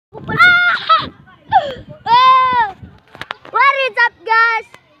Ah! Oh! What is up, guys?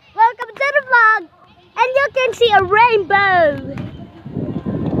 Welcome to the vlog, and you can see a rainbow.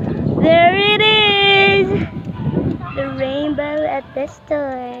 There it is, the rainbow at this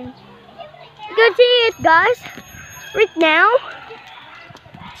time. You can see it, guys, right now.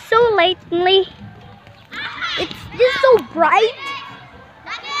 So lately, it's just so bright.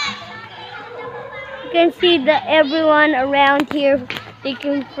 You can see that everyone around here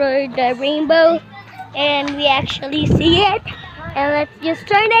looking for the rainbow, and we actually see it. And let's just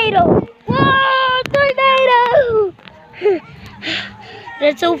tornado! Whoa, tornado!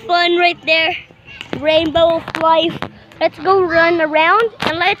 That's so fun right there. Rainbow of life. Let's go run around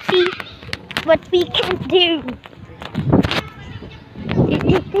and let's see what we can do.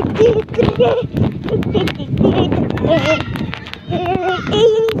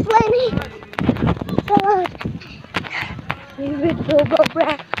 We will go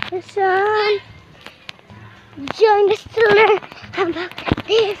back the sun. Join us to learn about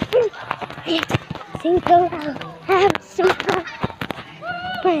different things. Sing aloud, have some fun.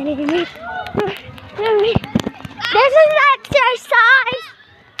 This is exercise.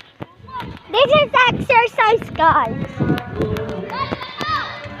 This is exercise, guys.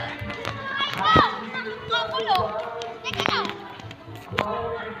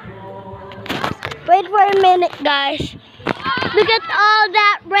 Wait for a minute, guys. Look at all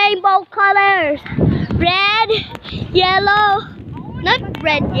that rainbow colors. Red, yellow, not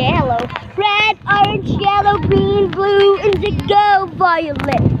red, yellow. Red, orange, yellow, green, blue, indigo,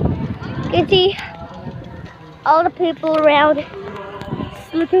 violet. You can see all the people around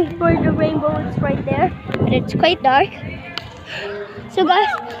looking for the rainbow. It's right there, and it's quite dark. So guys,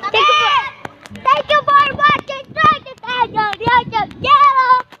 thank you for watching Tryke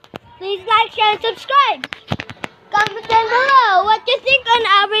Yellow. Please like, share, and subscribe. Comment down below what you think on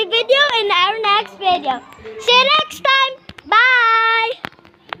our video in our next video. See you next time. Bye.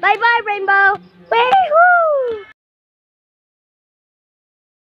 Bye bye, rainbow.